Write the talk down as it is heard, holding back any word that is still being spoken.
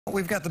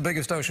We've got the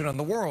biggest ocean in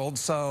the world,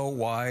 so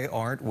why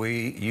aren't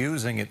we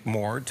using it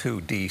more to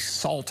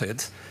desalt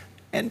it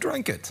and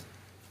drink it?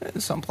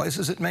 In some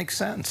places it makes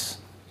sense.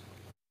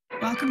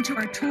 Welcome to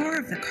our tour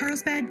of the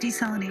Carlsbad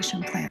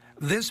Desalination Plant.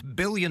 This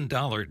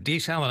billion-dollar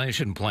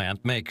desalination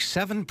plant makes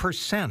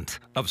 7%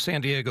 of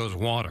San Diego's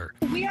water.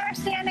 We are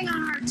standing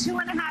on our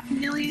 2.5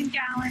 million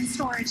gallon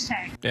storage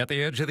tank. At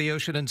the edge of the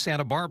ocean in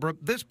Santa Barbara,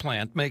 this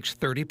plant makes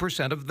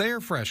 30% of their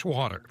fresh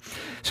water.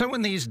 So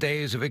in these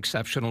days of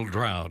exceptional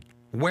drought,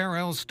 where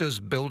else does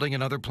building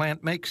another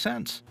plant make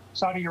sense?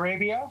 Saudi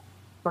Arabia,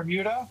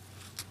 Bermuda,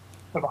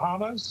 the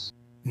Bahamas.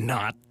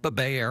 Not the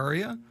Bay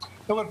Area?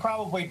 It would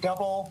probably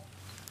double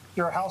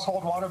your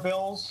household water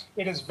bills.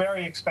 It is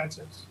very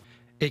expensive.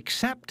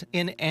 Except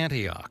in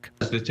Antioch.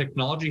 The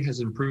technology has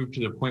improved to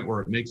the point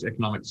where it makes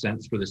economic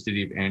sense for the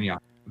city of Antioch.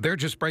 They're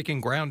just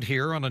breaking ground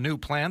here on a new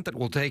plant that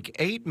will take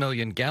 8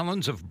 million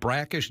gallons of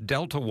brackish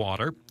delta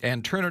water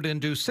and turn it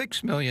into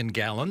 6 million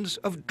gallons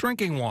of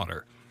drinking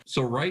water.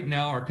 So right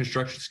now our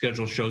construction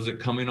schedule shows it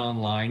coming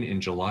online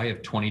in July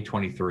of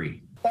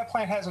 2023. That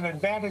plant has an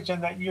advantage in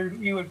that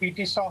you would be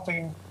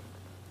desalting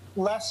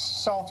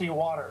less salty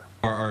water.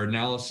 Our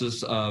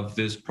analysis of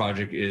this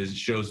project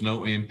shows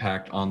no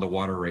impact on the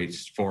water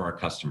rates for our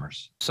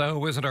customers.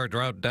 So isn't our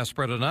drought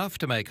desperate enough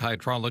to make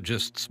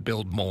hydrologists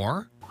build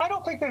more? I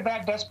don't think they're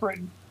that desperate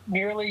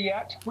nearly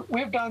yet.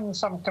 We've done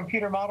some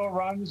computer model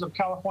runs of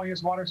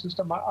California's water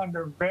system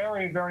under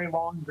very, very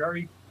long,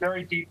 very,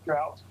 very deep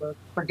droughts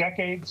for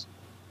decades.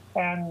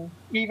 And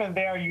even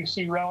there, you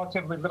see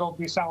relatively little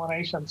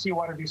desalination,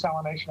 seawater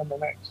desalination in the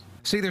mix.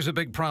 See, there's a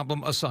big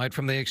problem aside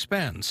from the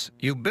expense.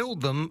 You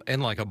build them,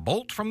 and like a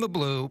bolt from the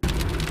blue,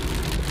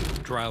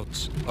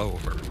 drought's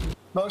over.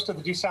 Most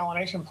of the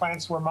desalination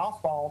plants were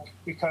mothballed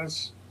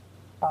because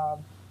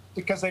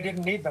they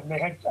didn't need them. They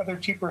had other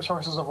cheaper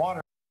sources of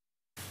water.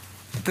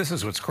 This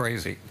is what's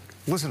crazy.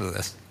 Listen to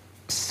this.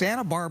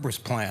 Santa Barbara's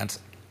plant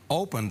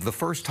opened the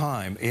first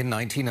time in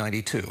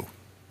 1992.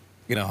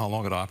 You know how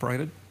long it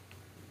operated?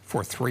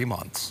 For 3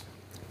 months.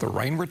 The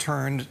rain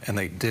returned, and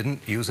they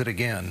didn't use it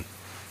again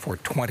for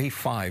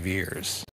 25 years.